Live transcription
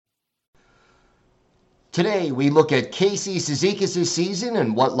Today, we look at Casey Cizikas' season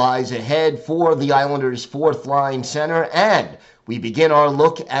and what lies ahead for the Islanders' fourth-line center, and we begin our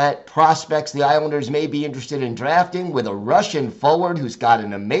look at prospects the Islanders may be interested in drafting with a Russian forward who's got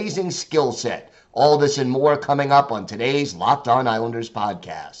an amazing skill set. All this and more coming up on today's Locked On Islanders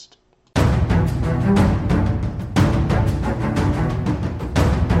podcast.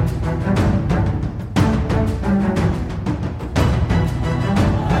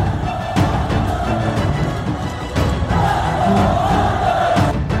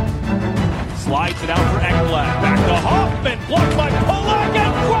 Slides it out for Ekblad. Back to Hoffman. Blocked by Polak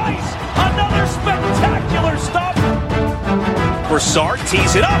and Price. Another spectacular stop. Broussard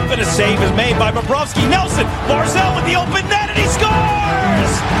tees it up, and a save is made by Bobrovsky. Nelson. Barzal with the open net, and he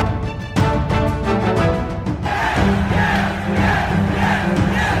scores!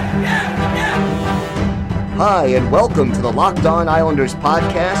 Hi, and welcome to the Locked On Islanders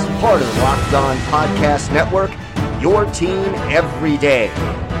podcast, part of the Locked On Podcast Network, your team every day.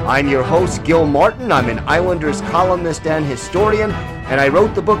 I'm your host, Gil Martin. I'm an Islanders columnist and historian, and I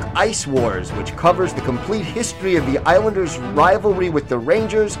wrote the book Ice Wars, which covers the complete history of the Islanders' rivalry with the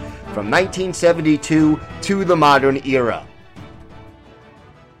Rangers from 1972 to the modern era.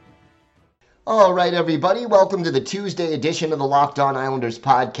 All right, everybody, welcome to the Tuesday edition of the Locked On Islanders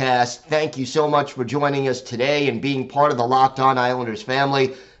podcast. Thank you so much for joining us today and being part of the Locked On Islanders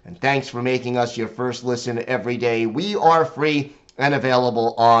family, and thanks for making us your first listen every day. We are free and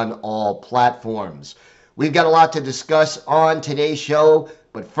available on all platforms. We've got a lot to discuss on today's show,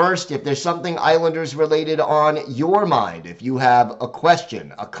 but first, if there's something Islanders related on your mind, if you have a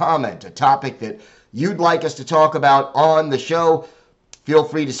question, a comment, a topic that you'd like us to talk about on the show, feel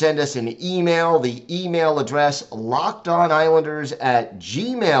free to send us an email. The email address,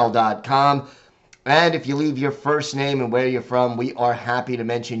 lockedonislanders@gmail.com. And if you leave your first name and where you're from, we are happy to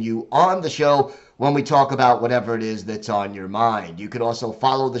mention you on the show when we talk about whatever it is that's on your mind. You could also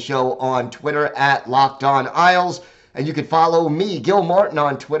follow the show on Twitter at Locked On Isles, and you could follow me, Gil Martin,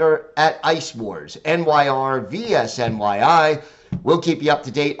 on Twitter at Ice Wars, NYRVSNYI. We'll keep you up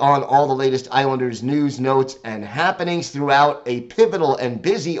to date on all the latest Islanders news, notes, and happenings throughout a pivotal and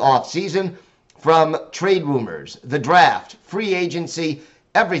busy offseason, from trade rumors, the draft, free agency,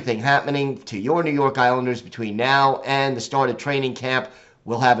 everything happening to your New York Islanders between now and the start of training camp.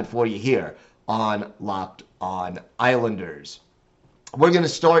 We'll have it for you here on Locked On Islanders. We're going to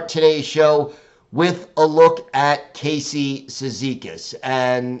start today's show with a look at Casey Cizikas.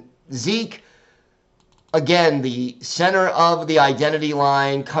 And Zeke, again, the center of the identity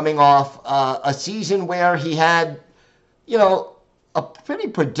line, coming off a season where he had, a pretty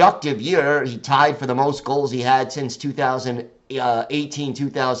productive year. He tied for the most goals he had since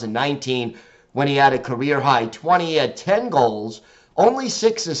 2018-2019, when he had a career-high 20. He had 10 goals, only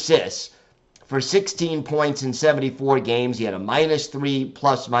 6 assists for 16 points in 74 games. He had a -3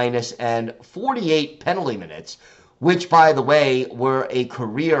 plus-minus and 48 penalty minutes, which, by the way, were a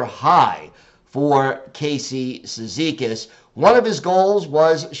career high for Casey Cizikas. One of his goals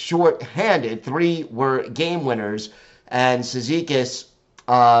was shorthanded. 3 were game winners, and Cizikas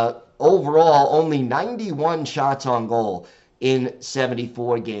overall only 91 shots on goal in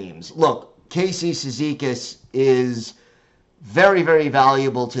 74 games. Look, Casey Cizikas is very, very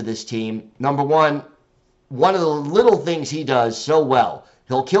valuable to this team. Number one of the little things he does so well,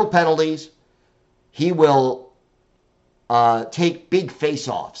 he'll kill penalties. He will take big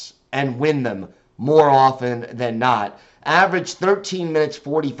face-offs and win them more often than not. Average 13 minutes,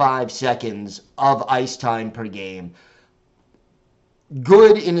 45 seconds of ice time per game.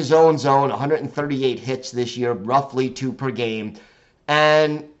 Good in his own zone, 138 hits this year, roughly 2 per game.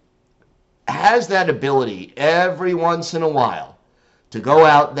 And has that ability every once in a while to go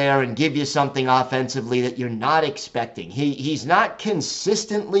out there and give you something offensively that you're not expecting. He's not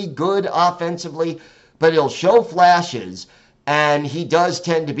consistently good offensively, but he'll show flashes, and he does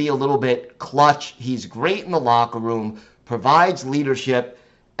tend to be a little bit clutch. He's great in the locker room, provides leadership,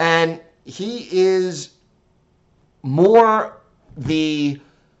 and he is more the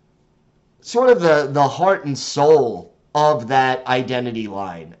sort of the heart and soul of that identity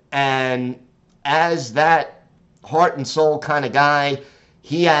line. And as that heart and soul kind of guy,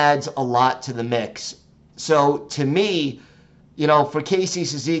 he adds a lot to the mix. So to me, for Casey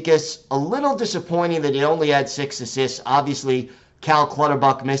Cizikas, a little disappointing that he only had 6 assists. Obviously, Cal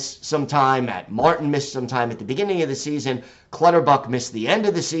Clutterbuck missed some time. Matt Martin missed some time at the beginning of the season. Clutterbuck missed the end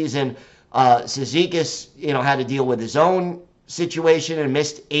of the season. Cizikas, had to deal with his own situation and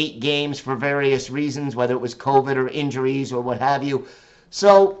missed 8 games for various reasons, whether it was COVID or injuries or what have you.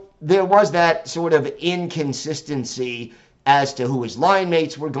 So there was that sort of inconsistency as to who his line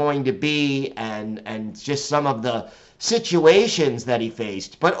mates were going to be and just some of the situations that he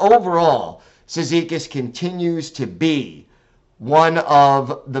faced. But overall, Cizikas continues to be one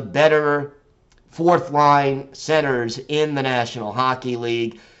of the better fourth-line centers in the National Hockey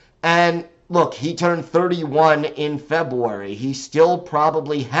League. And look, he turned 31 in February. He still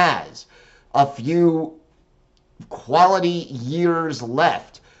probably has a few quality years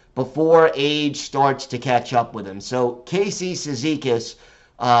left before age starts to catch up with him. So Casey Cizikas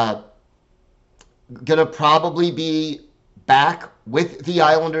gonna probably be back with the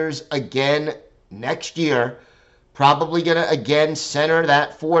Islanders again next year. Probably gonna again center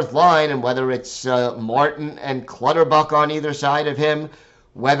that fourth line, and whether it's Martin and Clutterbuck on either side of him,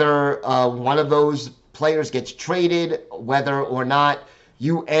 whether one of those players gets traded, whether or not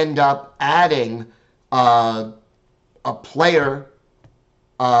you end up adding a player,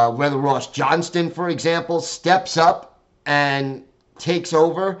 whether Ross Johnston, for example, steps up and takes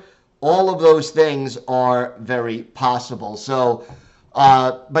over, all of those things are very possible. So,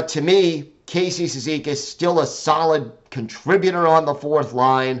 but to me, Casey Cizikas still a solid contributor on the fourth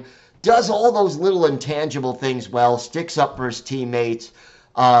line, does all those little intangible things well, sticks up for his teammates.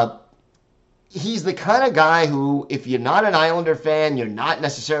 He's the kind of guy who, if you're not an Islander fan, you're not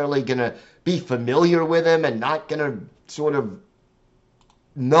necessarily going to be familiar with him and not going to sort of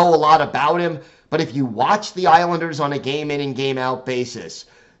know a lot about him. But if you watch the Islanders on a game-in and game-out basis,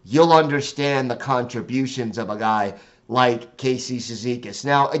 you'll understand the contributions of a guy like Casey Cizikas.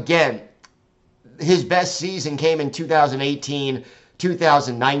 Now, again, his best season came in 2018,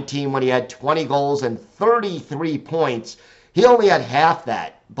 2019 when he had 20 goals and 33 points. He only had half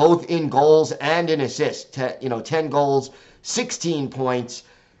that, both in goals and in assists. 10 goals, 16 points.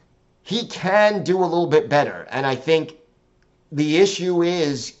 He can do a little bit better, and I think the issue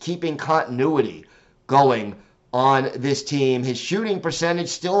is keeping continuity going on this team. His shooting percentage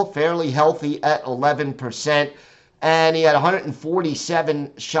still fairly healthy at 11%, and he had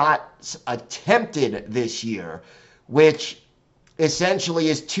 147 shots attempted this year, which essentially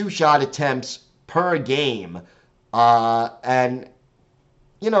is 2 shot attempts per game. And,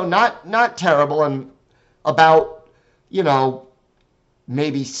 not terrible, and about,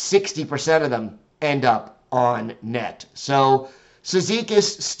 maybe 60% of them end up on net. So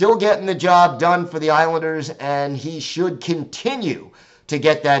Cizikas still getting the job done for the Islanders, and he should continue to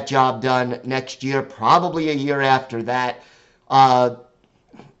get that job done next year, probably a year after that.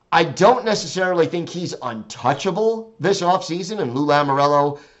 I don't necessarily think he's untouchable this offseason, and Lou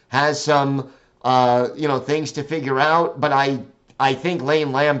Lamoriello has some things to figure out, but I think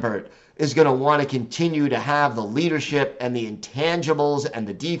Lane Lambert is going to want to continue to have the leadership and the intangibles and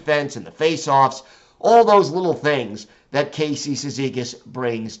the defense and the face-offs, all those little things that Casey Cizikas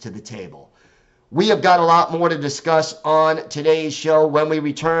brings to the table. We have got a lot more to discuss on today's show. When we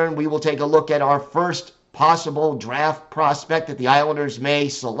return, we will take a look at our first possible draft prospect that the Islanders may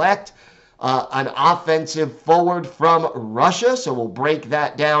select, an offensive forward from Russia, so we'll break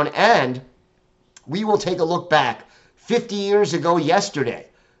that down, and we will take a look back. 50 years ago yesterday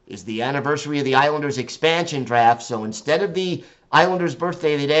is the anniversary of the Islanders expansion draft, so instead of the Islanders'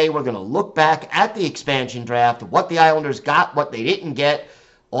 birthday today, we're going to look back at the expansion draft, what the Islanders got, what they didn't get,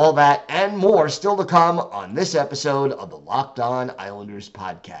 all that and more still to come on this episode of the Locked On Islanders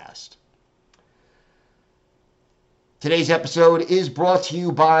podcast. Today's episode is brought to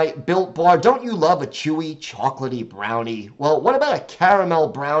you by Built Bar. Don't you love a chewy, chocolatey brownie? Well, what about a caramel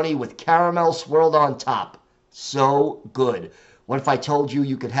brownie with caramel swirled on top? So good. What if I told you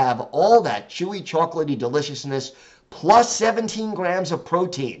you could have all that chewy, chocolatey deliciousness plus 17 grams of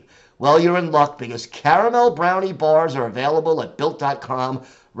protein? Well, you're in luck because caramel brownie bars are available at Built.com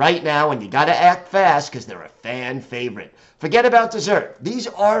right now, and you got to act fast because they're a fan favorite. Forget about dessert. These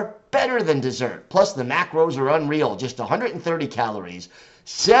are better than dessert. Plus, the macros are unreal. Just 130 calories,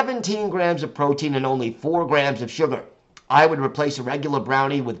 17 grams of protein, and only 4 grams of sugar. I would replace a regular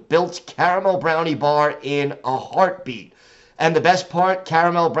brownie with Built's Caramel Brownie Bar in a heartbeat. And the best part,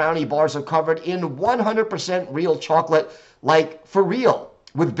 caramel brownie bars are covered in 100% real chocolate, like for real.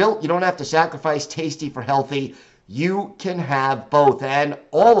 With Built, you don't have to sacrifice tasty for healthy. You can have both. And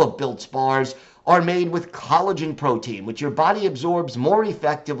all of Built's bars are made with collagen protein, which your body absorbs more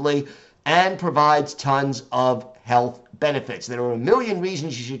effectively and provides tons of health benefits. There are a million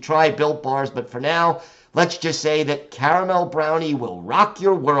reasons you should try Built bars, but for now, let's just say that caramel brownie will rock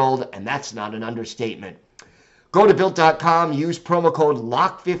your world, and that's not an understatement. Go to Built.com, use promo code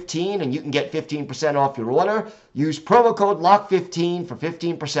LOCK15, and you can get 15% off your order. Use promo code LOCK15 for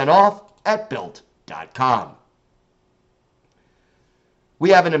 15% off at Built.com. we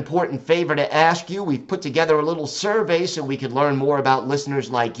have an important favor to ask you. We've put together a little survey so we could learn more about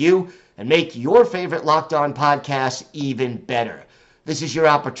listeners like you and make your favorite Locked On podcast even better. This is your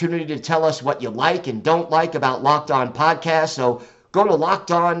opportunity to tell us what you like and don't like about Locked On Podcasts. So go to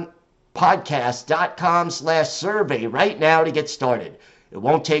lockedonpodcast.com/survey right now to get started. It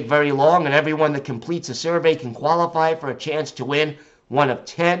won't take very long, and everyone that completes a survey can qualify for a chance to win one of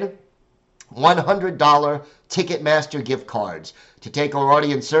 10 $100 Ticketmaster gift cards. To take our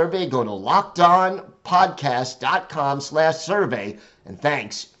audience survey, go to lockedonpodcast.com/survey, and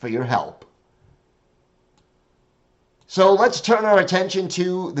thanks for your help. So let's turn our attention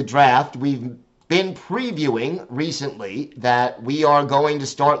to the draft. We've been previewing recently that we are going to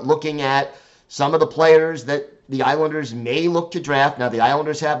start looking at some of the players that the Islanders may look to draft. Now, the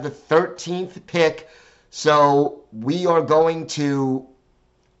Islanders have the 13th pick, so we are going to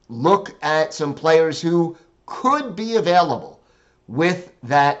look at some players who could be available with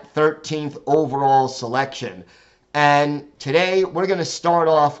that 13th overall selection. And today we're going to start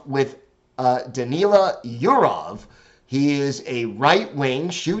off with Danila Yurov. He is a right wing,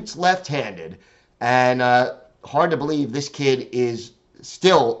 shoots left-handed, and hard to believe this kid is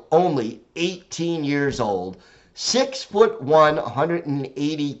still only 18 years old, 6'1",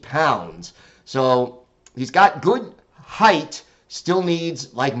 180 pounds. So he's got good height. Still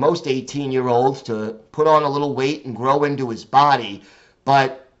needs, like most 18-year-olds, to put on a little weight and grow into his body.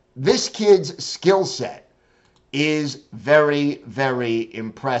 But this kid's skill set is very, very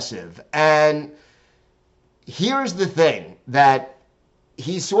impressive. And here's the thing, that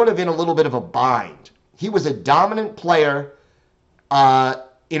he's sort of in a little bit of a bind. He was a dominant player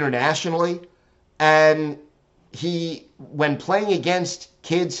internationally, and when playing against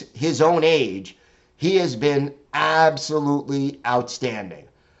kids his own age, he has been absolutely outstanding.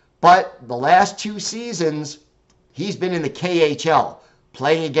 But the last 2 seasons, he's been in the KHL,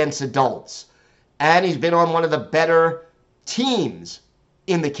 playing against adults. And he's been on one of the better teams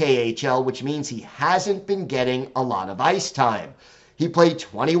in the KHL, which means he hasn't been getting a lot of ice time. He played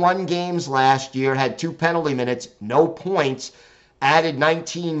 21 games last year, had 2 penalty minutes, no points, added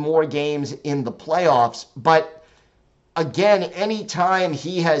 19 more games in the playoffs. But again, anytime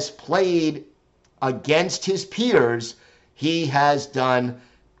he has played against his peers, he has done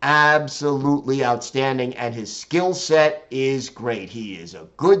absolutely outstanding, and his skill set is great. He is a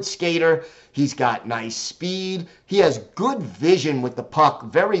good skater. He's got nice speed. He has good vision with the puck,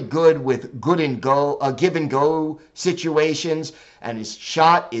 very good with give and go situations, and his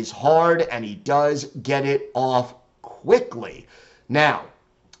shot is hard, and he does get it off quickly. Now,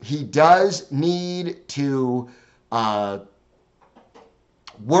 he does need to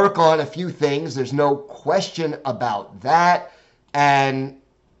work on a few things. There's no question about that. And,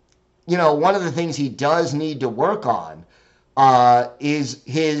 one of the things he does need to work on is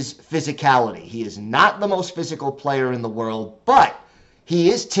his physicality. He is not the most physical player in the world, but he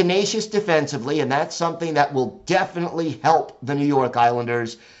is tenacious defensively, and that's something that will definitely help the New York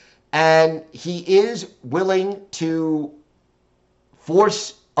Islanders. And he is willing to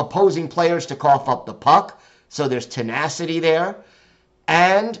force opposing players to cough up the puck, so there's tenacity there.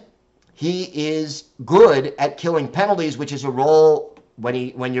 And he is good at killing penalties, which is a role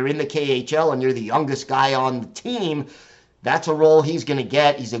when you're in the KHL and you're the youngest guy on the team. That's a role he's going to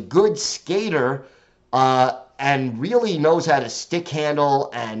get. He's a good skater and really knows how to stick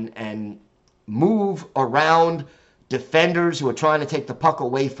handle and move around defenders who are trying to take the puck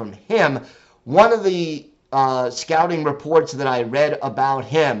away from him. One of the scouting reports that I read about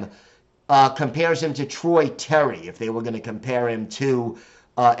him compares him to Troy Terry, if they were going to compare him to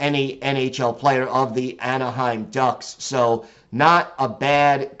any NHL player of the Anaheim Ducks. So not a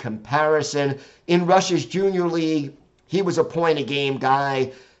bad comparison. In Russia's junior league, he was a point-a-game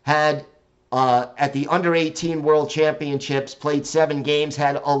guy, had at the under-18 World Championships, played 7 games,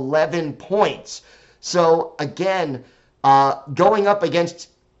 had 11 points. So again, going up against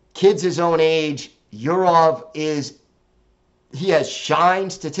kids his own age, Yurov he has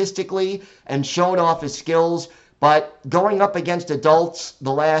shined statistically and shown off his skills, but going up against adults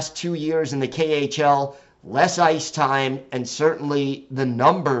the last 2 years in the KHL, less ice time, and certainly the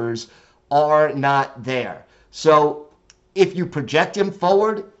numbers are not there. So if you project him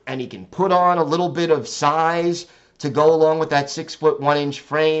forward and he can put on a little bit of size to go along with that 6'1"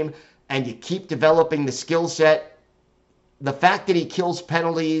 frame, and you keep developing the skill set, the fact that he kills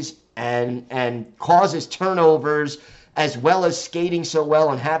penalties and causes turnovers, as well as skating so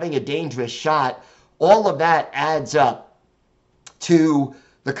well and having a dangerous shot, all of that adds up to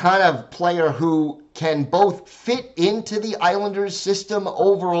the kind of player who can both fit into the Islanders' system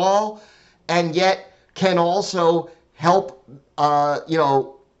overall and yet can also help,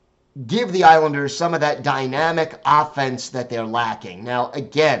 give the Islanders some of that dynamic offense that they're lacking. Now,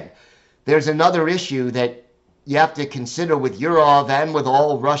 again, there's another issue that you have to consider with Yurov and with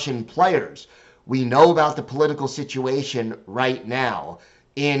all Russian players. We know about the political situation right now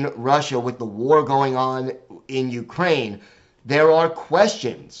in Russia with the war going on in Ukraine. There are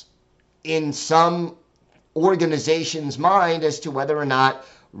questions in some organization's mind as to whether or not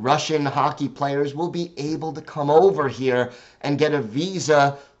Russian hockey players will be able to come over here and get a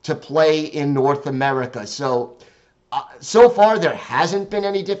visa to play in North America. So far there hasn't been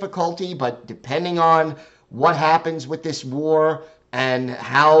any difficulty, but depending on what happens with this war and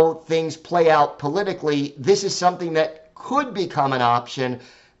how things play out politically, this is something that could become an option.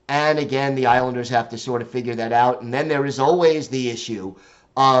 And again, the Islanders have to sort of figure that out. And then there is always the issue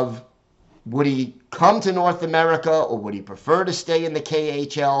of, would he come to North America or would he prefer to stay in the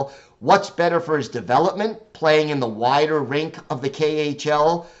KHL? What's better for his development, playing in the wider rink of the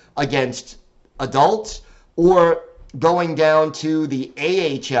KHL against adults, or going down to the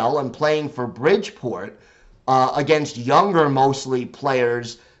AHL and playing for Bridgeport against younger, mostly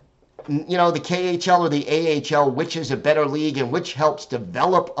players? The KHL or the AHL, which is a better league and which helps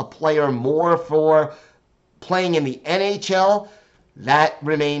develop a player more for playing in the NHL? That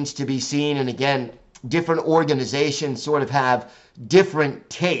remains to be seen. And again, different organizations sort of have different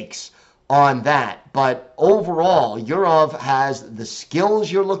takes on that. But overall, Yurov has the skills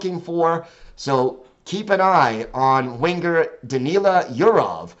you're looking for. So keep an eye on winger Danila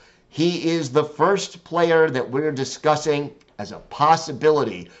Yurov. He is the first player that we're discussing as a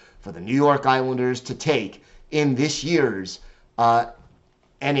possibility for the New York Islanders to take in this year's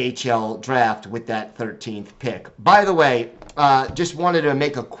NHL draft with that 13th pick. By the way, just wanted to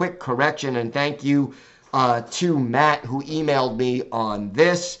make a quick correction, and thank you to Matt who emailed me on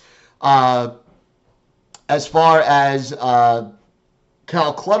this. As far as Cal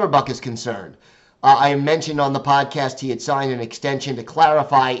Clutterbuck is concerned, I mentioned on the podcast he had signed an extension. To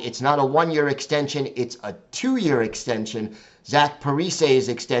clarify, it's not a 1-year extension, it's a 2-year extension. Zach Parise's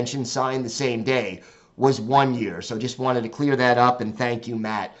extension, signed the same day, was 1 year. So just wanted to clear that up, and thank you,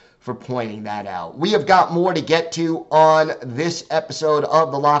 Matt, for pointing that out. We have got more to get to on this episode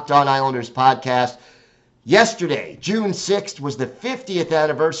of the Locked On Islanders podcast. Yesterday, June 6th, was the 50th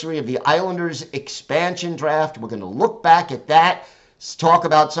anniversary of the Islanders expansion draft. We're going to look back at that, talk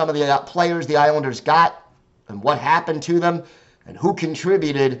about some of the players the Islanders got and what happened to them and who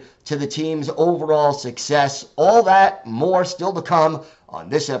contributed to the team's overall success. All that, more still to come on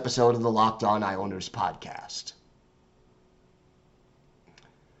this episode of the Locked On Islanders podcast.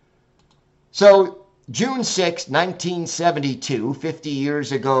 So, June 6, 1972, 50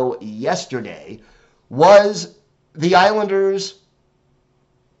 years ago yesterday, was the Islanders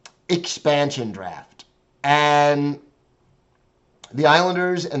expansion draft. And the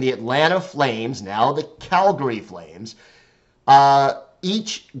Islanders and the Atlanta Flames, now the Calgary Flames,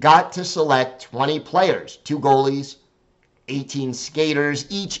 each got to select 20 players, 2 goalies, 18 skaters.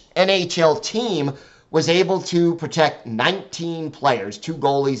 Each NHL team was able to protect 19 players, 2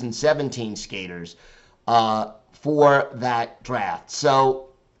 goalies and 17 skaters for that draft. So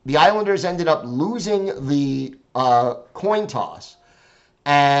the Islanders ended up losing the coin toss.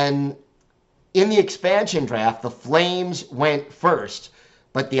 And in the expansion draft, the Flames went first,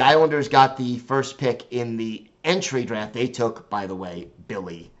 but the Islanders got the first pick in the entry draft. They took, by the way,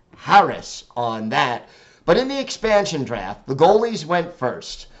 Billy Harris on that. But in the expansion draft, the goalies went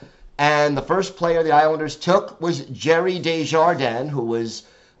first. And the first player the Islanders took was Jerry Desjardins, who was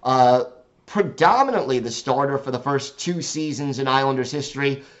predominantly the starter for the first 2 seasons in Islanders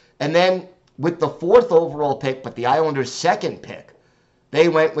history. And then with the 4th overall pick, but the Islanders' second pick, they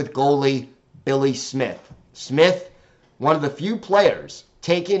went with goalie Billy Smith. Smith, one of the few players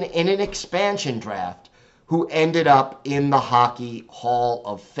taken in an expansion draft who ended up in the Hockey Hall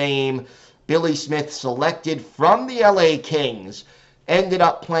of Fame. Billy Smith, selected from the LA Kings, ended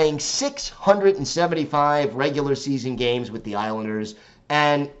up playing 675 regular season games with the Islanders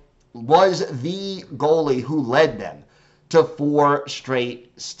and was the goalie who led them to 4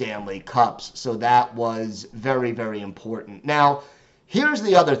 straight Stanley Cups. So that was very, very important. Now, here's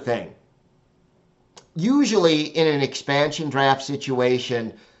the other thing. Usually in an expansion draft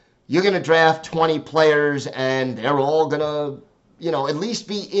situation, you're going to draft 20 players and they're all going to, at least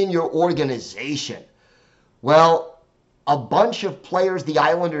be in your organization. Well, a bunch of players the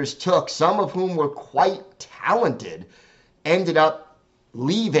Islanders took, some of whom were quite talented, ended up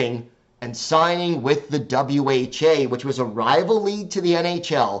leaving and signing with the WHA, which was a rival league to the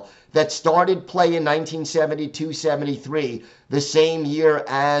NHL that started play in 1972-73, the same year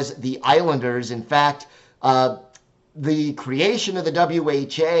as the Islanders. In fact, the creation of the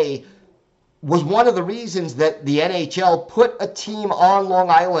WHA was one of the reasons that the NHL put a team on Long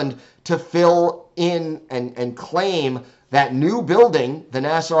Island to fill in and claim that new building, the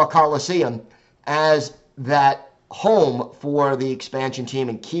Nassau Coliseum, as that home for the expansion team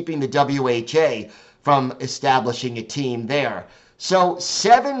and keeping the WHA from establishing a team there. So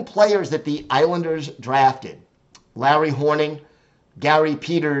 7 players that the Islanders drafted: Larry Horning, Gary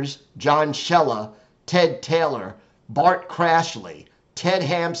Peters, John Shella, Ted Taylor, Bart Crashley, Ted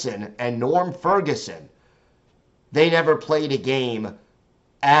Hampson, and Norm Ferguson. They never played a game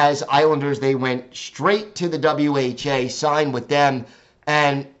as Islanders. They went straight to the WHA, signed with them,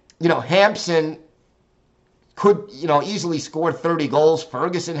 and, Hampson could, easily score 30 goals.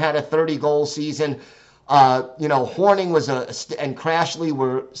 Ferguson had a 30-goal season. Horning and Crashley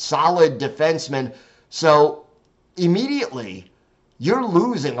were solid defensemen. So immediately, you're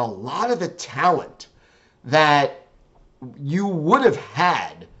losing a lot of the talent that you would have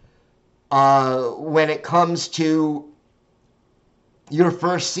had when it comes to your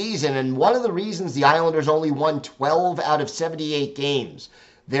first season. And one of the reasons the Islanders only won 12 out of 78 games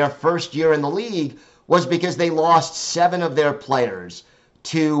their first year in the league was because they lost 7 of their players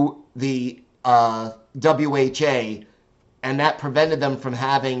to the WHA, and that prevented them from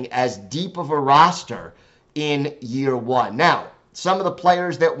having as deep of a roster in year one. Now, some of the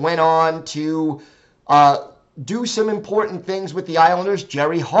players that went on to do some important things with the Islanders: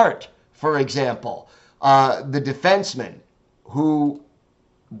 Jerry Hart, for example, the defenseman who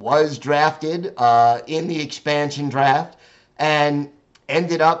was drafted in the expansion draft and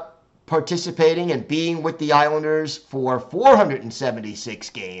ended up participating and being with the Islanders for 476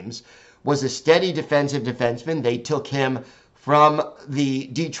 games, was a steady defensive defenseman. They took him from the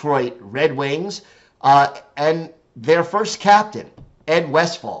Detroit Red Wings, and their first captain, Ed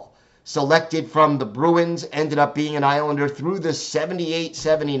Westfall, selected from the Bruins, ended up being an Islander through the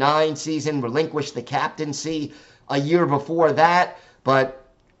 78-79 season, relinquished the captaincy a year before that. But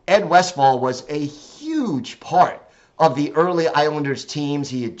Ed Westfall was a huge part of the early Islanders teams.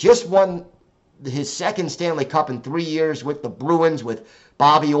 He had just won his second Stanley Cup in 3 years with the Bruins, with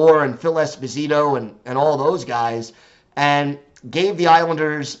Bobby Orr and Phil Esposito and all those guys, and gave the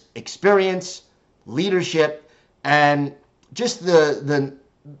Islanders experience, leadership, and just the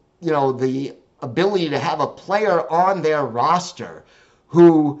ability to have a player on their roster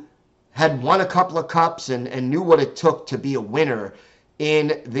who had won a couple of cups and knew what it took to be a winner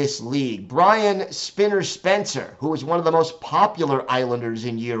in this league. Brian Spinner Spencer, who was one of the most popular Islanders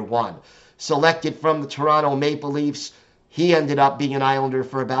in year one, selected from the Toronto Maple Leafs. He ended up being an Islander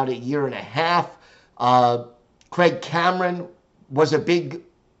for about a year and a half. Craig Cameron was a big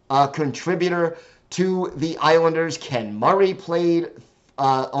contributor to the Islanders. Ken Murray played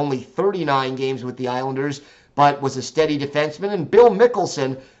only 39 games with the Islanders, but was a steady defenseman. And Bill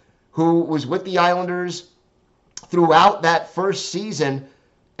Mickelson, who was with the Islanders throughout that first season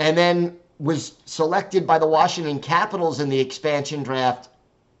and then was selected by the Washington Capitals in the expansion draft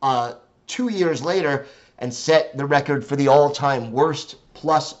 2 years later and set the record for the all-time worst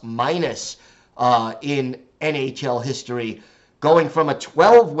plus-minus in NHL history, going from a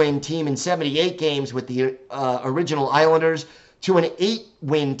 12-win team in 78 games with the original Islanders to an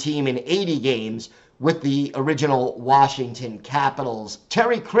 8-win team in 80 games with the original Washington Capitals.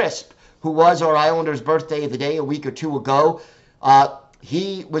 Terry Crisp, who was our Islanders' birthday of the day a week or two ago,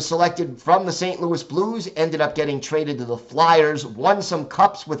 he was selected from the St. Louis Blues, ended up getting traded to the Flyers, won some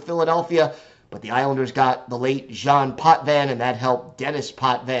cups with Philadelphia, but the Islanders got the late Jean Potvin, and that helped Dennis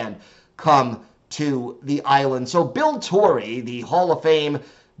Potvin come to the island. So Bill Torrey, the Hall of Fame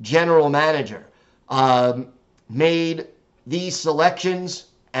general manager, made these selections,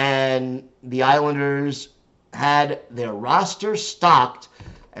 and the Islanders had their roster stocked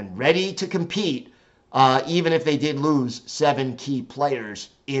and ready to compete, even if they did lose 7 key players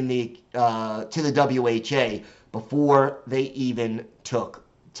in the to the WHA before they even took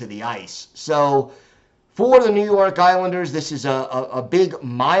to the ice. So for the New York Islanders, this is a big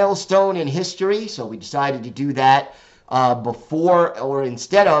milestone in history, so we decided to do that before or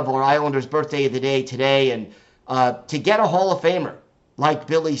instead of our Islanders' birthday of the day today, and to get a Hall of Famer like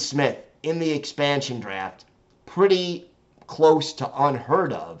Billy Smith in the expansion draft, pretty close to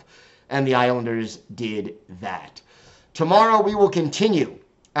unheard of, and the Islanders did that. Tomorrow we will continue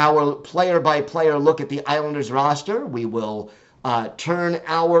our player-by-player look at the Islanders roster. We will turn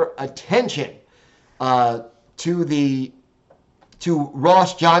our attention to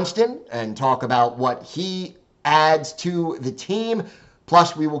Ross Johnston and talk about what he adds to the team.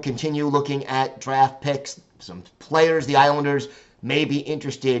 Plus, we will continue looking at draft picks, some players the Islanders may be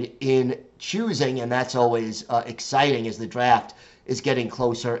interested in choosing, and that's always exciting as the draft is getting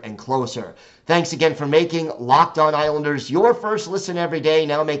closer and closer. Thanks again for making Locked On Islanders your first listen every day.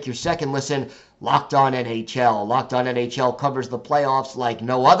 Now make your second listen Locked On NHL. Locked On NHL covers the playoffs like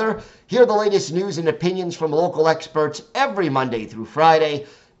no other. Hear the latest news and opinions from local experts every Monday through Friday.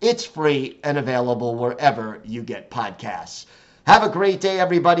 It's free and available wherever you get podcasts. Have a great day,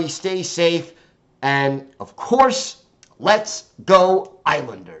 everybody. Stay safe. And, of course, let's go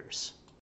Islanders.